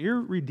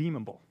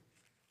 irredeemable.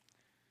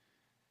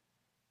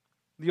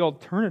 The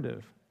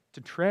alternative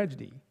to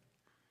tragedy,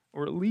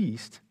 or at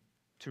least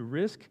to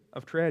risk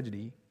of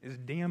tragedy, is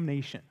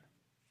damnation.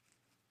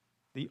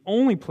 The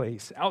only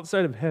place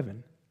outside of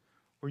heaven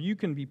where you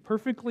can be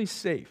perfectly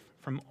safe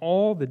from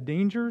all the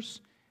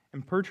dangers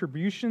and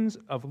perturbations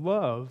of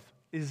love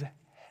is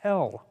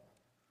hell.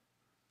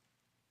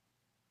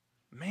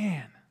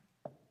 Man,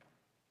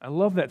 I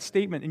love that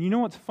statement. And you know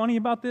what's funny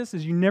about this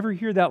is you never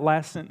hear that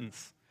last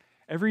sentence.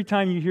 Every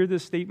time you hear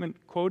this statement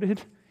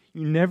quoted,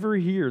 you never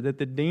hear that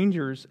the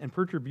dangers and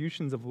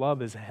perturbations of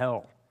love is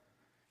hell.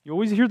 You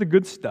always hear the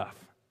good stuff.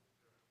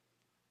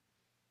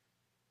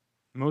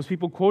 Most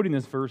people quoting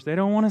this verse, they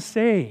don't want to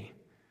say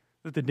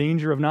that the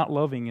danger of not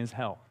loving is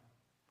hell.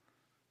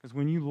 Because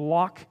when you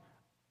lock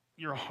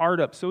your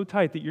heart up so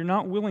tight that you're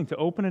not willing to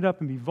open it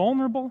up and be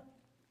vulnerable,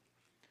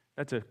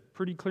 that's a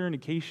pretty clear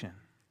indication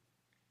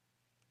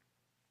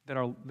that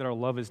our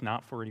love is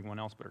not for anyone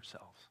else but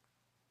ourselves.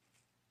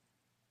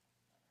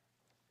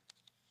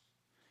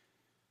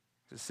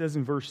 It says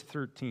in verse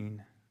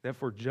 13, that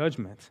for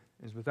judgment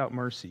is without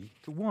mercy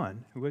to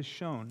one who has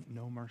shown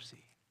no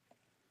mercy.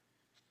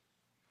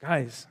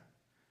 Guys,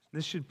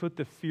 this should put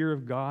the fear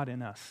of God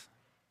in us.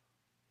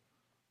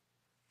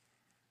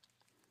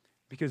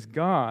 Because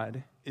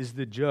God is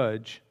the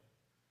judge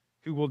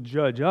who will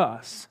judge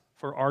us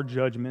for our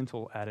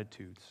judgmental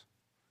attitudes.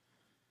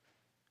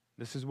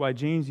 This is why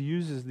James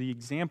uses the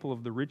example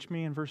of the rich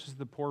man versus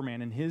the poor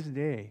man in his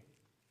day,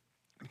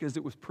 because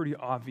it was pretty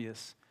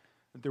obvious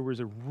that there was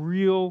a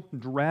real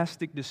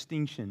drastic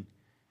distinction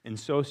in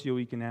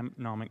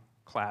socioeconomic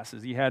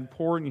classes. You had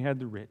poor and you had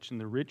the rich, and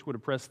the rich would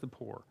oppress the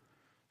poor.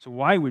 So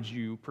why would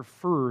you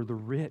prefer the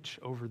rich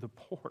over the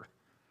poor?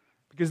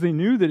 Because they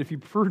knew that if you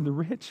preferred the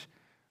rich,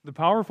 the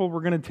powerful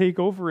were going to take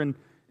over. And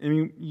I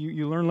mean,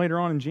 you learn later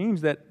on in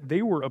James that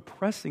they were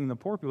oppressing the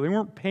poor people. They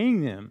weren't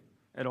paying them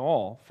at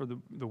all for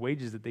the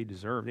wages that they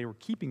deserved. They were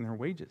keeping their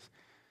wages.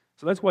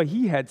 So that's why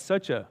he had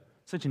such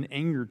an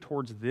anger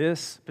towards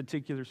this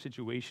particular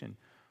situation.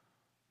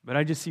 But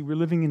I just see we're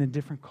living in a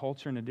different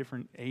culture and a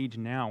different age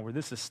now where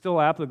this is still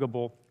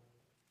applicable,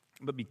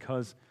 but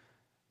because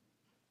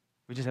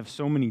we just have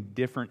so many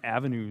different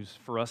avenues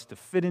for us to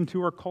fit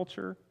into our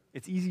culture,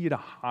 it's easy to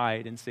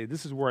hide and say,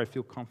 this is where I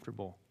feel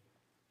comfortable.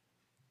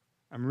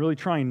 I'm really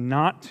trying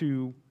not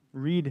to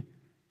read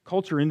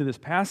culture into this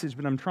passage,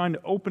 but I'm trying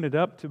to open it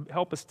up to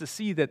help us to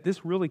see that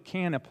this really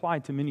can apply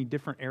to many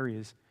different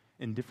areas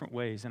in different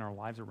ways in our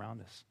lives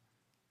around us.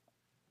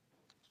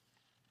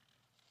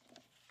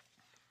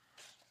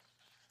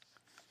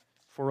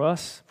 For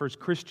us, for as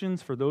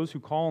Christians, for those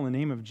who call on the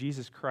name of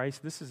Jesus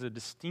Christ, this is a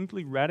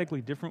distinctly,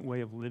 radically different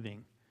way of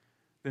living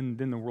than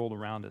the world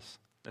around us.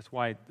 That's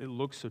why it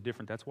looks so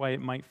different. That's why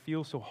it might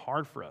feel so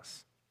hard for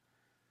us.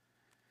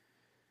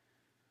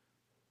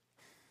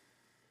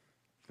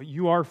 But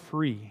you are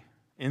free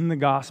in the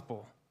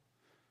gospel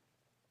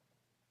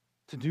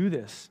to do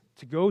this,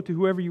 to go to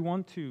whoever you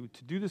want to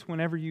do this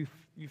whenever you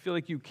feel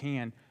like you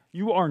can.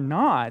 You are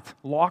not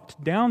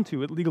locked down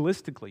to it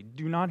legalistically.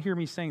 Do not hear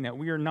me saying that.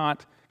 We are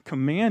not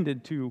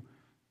commanded to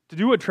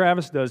do what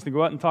Travis does, to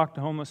go out and talk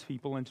to homeless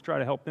people and to try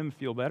to help them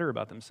feel better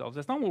about themselves.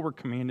 That's not what we're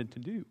commanded to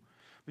do.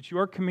 But you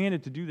are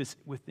commanded to do this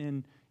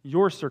within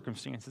your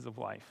circumstances of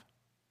life,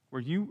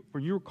 where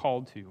you're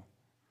called to.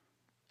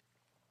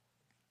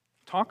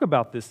 Talk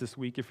about this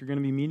week if you're going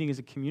to be meeting as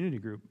a community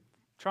group.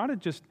 Try to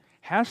just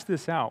hash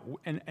this out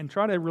and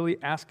try to really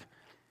ask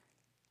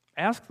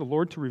the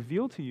Lord to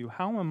reveal to you,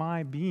 how am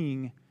I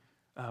being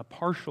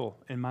partial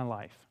in my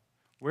life?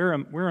 Where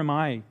am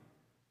I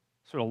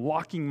sort of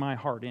locking my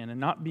heart in and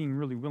not being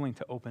really willing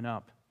to open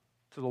up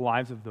to the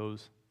lives of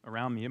those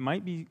around me? It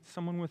might be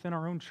someone within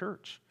our own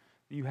church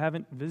that you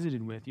haven't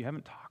visited with, you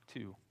haven't talked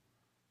to.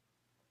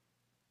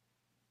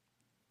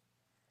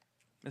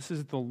 This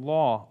is the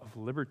law of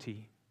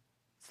liberty.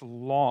 It's the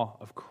law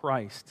of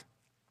Christ.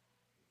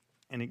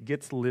 And it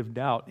gets lived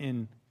out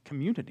in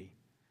community.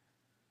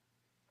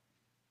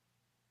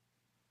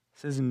 It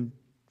says in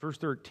verse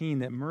 13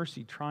 that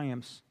mercy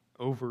triumphs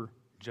over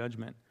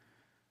judgment.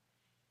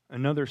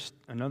 Another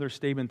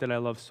statement that I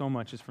love so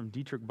much is from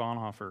Dietrich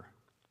Bonhoeffer,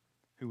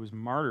 who was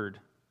martyred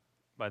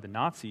by the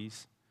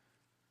Nazis.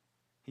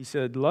 He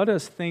said, "Let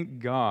us thank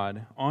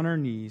God on our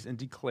knees and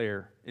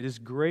declare, it is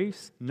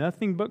grace,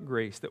 nothing but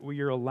grace, that we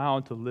are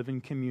allowed to live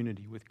in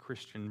community with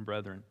Christian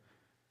brethren."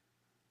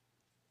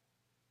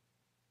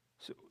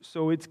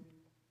 So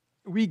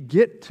we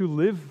get to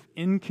live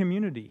in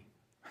community.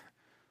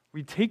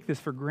 We take this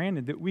for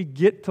granted, that we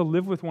get to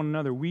live with one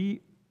another.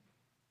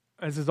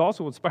 As is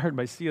also inspired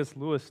by C.S.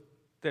 Lewis,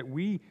 that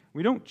we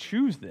don't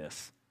choose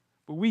this,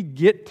 but we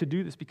get to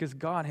do this because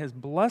God has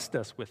blessed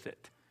us with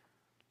it.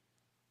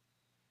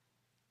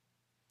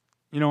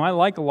 I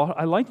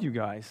like you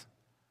guys,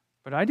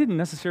 but I didn't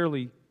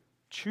necessarily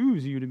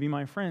choose you to be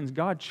my friends.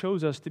 God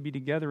chose us to be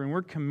together, and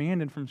we're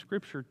commanded from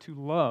Scripture to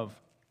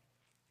love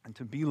and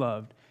to be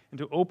loved and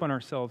to open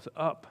ourselves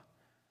up,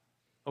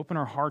 open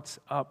our hearts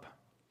up,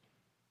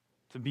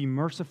 to be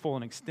merciful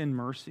and extend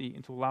mercy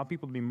and to allow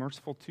people to be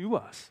merciful to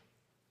us.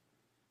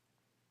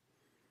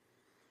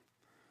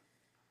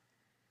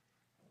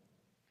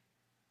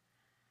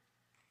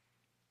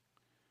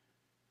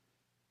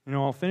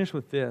 I'll finish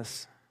with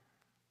this.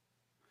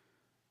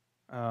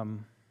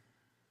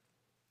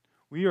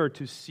 We are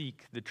to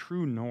seek the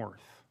true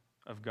north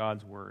of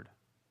God's Word.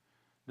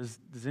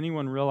 Does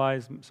anyone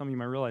realize, some of you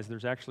might realize,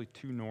 there's actually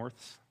two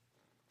norths?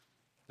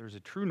 There's a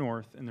true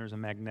north and there's a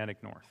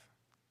magnetic north.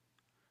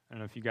 I don't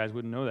know if you guys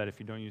wouldn't know that if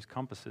you don't use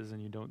compasses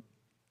and you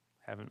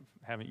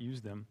haven't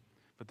used them.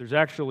 But there's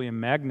actually a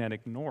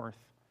magnetic north,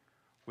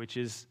 which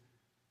is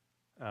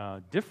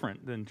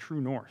different than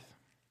true north.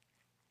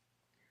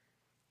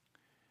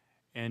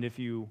 And if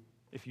you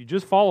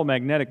just follow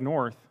magnetic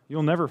north,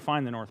 you'll never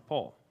find the North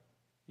Pole.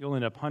 You'll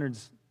end up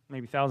hundreds,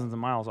 maybe thousands of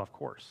miles off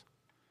course.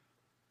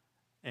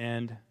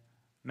 And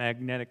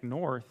magnetic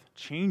north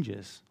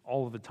changes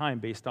all of the time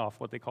based off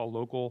what they call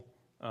local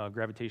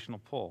gravitational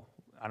pull.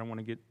 I don't want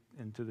to get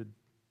into the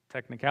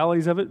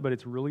technicalities of it, but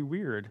it's really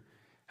weird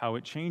how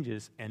it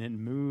changes, and it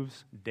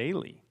moves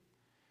daily.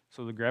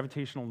 So the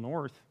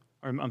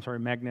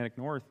magnetic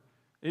north,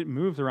 it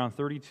moves around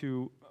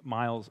 32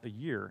 miles a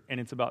year, and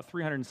it's about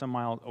 300 and some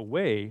miles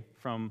away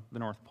from the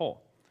North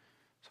Pole.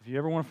 So if you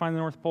ever want to find the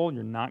North Pole,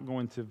 you're not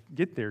going to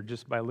get there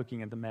just by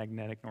looking at the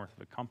magnetic north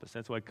of a compass.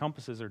 That's why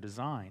compasses are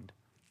designed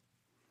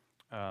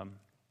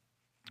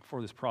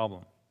for this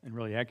problem. And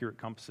really accurate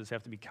compasses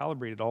have to be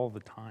calibrated all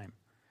the time.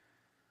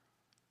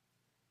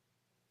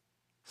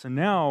 So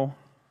now,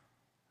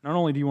 not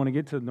only do you want to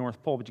get to the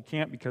North Pole, but you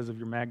can't because of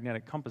your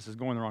magnetic compass is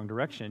going the wrong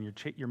direction. You're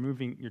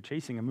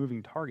chasing a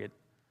moving target.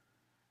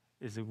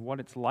 Is what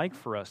it's like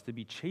for us to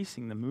be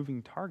chasing the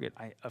moving target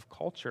of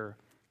culture,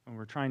 when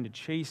we're trying to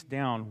chase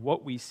down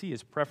what we see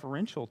as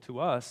preferential to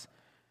us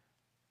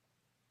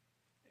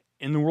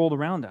in the world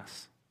around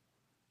us.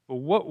 But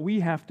what we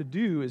have to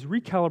do is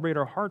recalibrate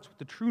our hearts with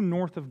the true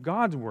north of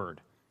God's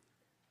Word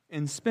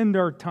and spend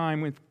our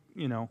time with,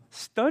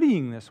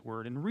 studying this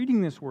Word and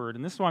reading this Word.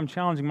 And this is why I'm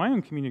challenging my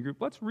own community group.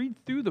 Let's read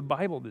through the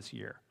Bible this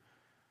year.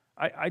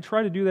 I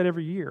try to do that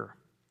every year.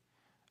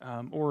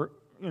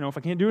 If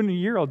I can't do it in a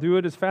year, I'll do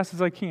it as fast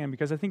as I can,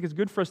 because I think it's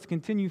good for us to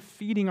continue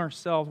feeding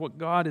ourselves what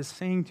God is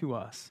saying to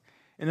us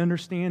and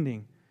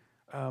understanding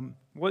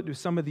what do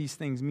some of these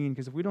things mean.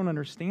 Because if we don't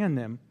understand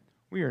them,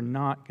 we're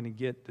not going to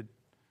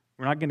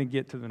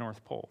get to the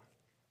North Pole.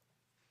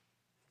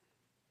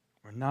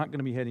 We're not going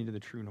to be heading to the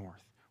true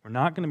north. We're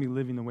not going to be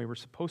living the way we're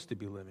supposed to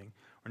be living.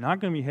 We're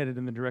not going to be headed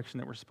in the direction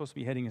that we're supposed to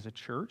be heading as a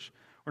church.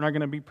 We're not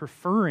going to be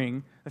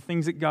preferring the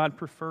things that God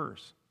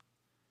prefers.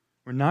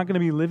 We're not going to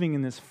be living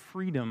in this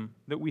freedom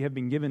that we have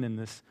been given in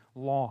this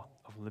law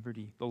of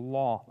liberty, the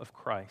law of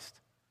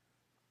Christ.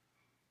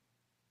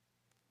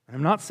 And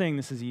I'm not saying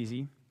this is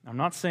easy. I'm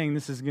not saying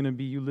this is going to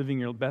be you living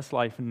your best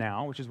life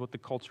now, which is what the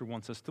culture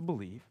wants us to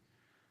believe.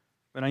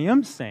 But I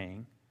am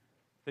saying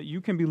that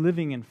you can be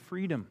living in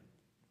freedom.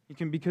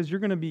 Because you're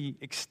going to be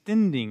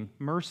extending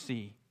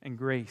mercy and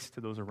grace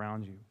to those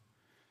around you.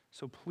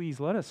 So please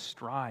let us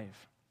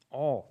strive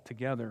all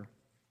together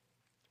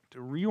to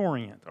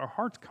reorient our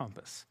heart's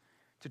compass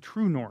to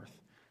true north,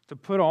 to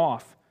put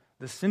off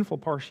the sinful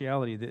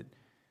partiality that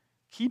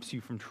keeps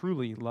you from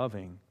truly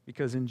loving,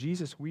 because in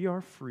Jesus we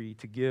are free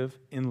to give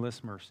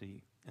endless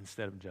mercy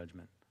instead of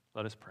judgment.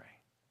 Let us pray.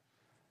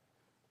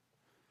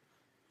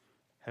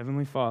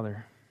 Heavenly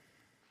Father,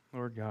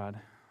 Lord God,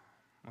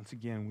 once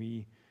again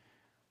we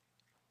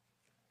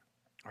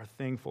are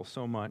thankful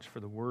so much for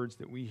the words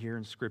that we hear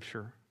in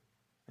Scripture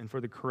and for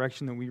the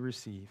correction that we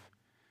receive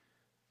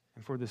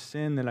and for the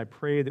sin that I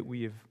pray that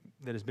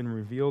that has been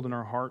revealed in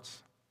our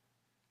hearts.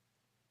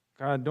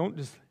 God, don't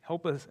just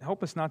help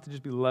us not to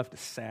just be left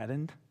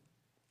saddened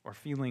or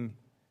feeling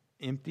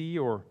empty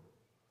or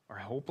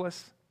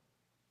hopeless,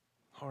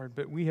 Lord,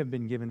 but we have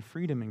been given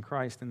freedom in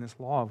Christ and this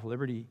law of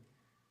liberty.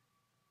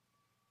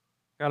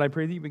 God, I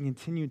pray that you would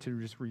continue to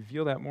just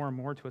reveal that more and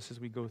more to us as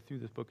we go through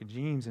this book of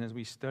James and as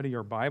we study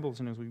our Bibles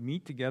and as we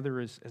meet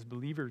together as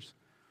believers.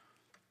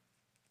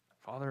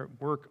 Father,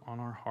 work on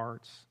our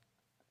hearts.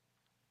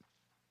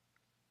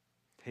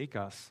 Take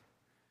us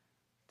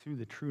to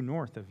the true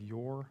north of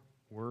your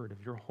word,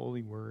 of your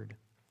holy word.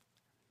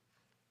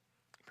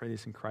 I pray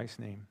this in Christ's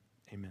name.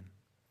 Amen.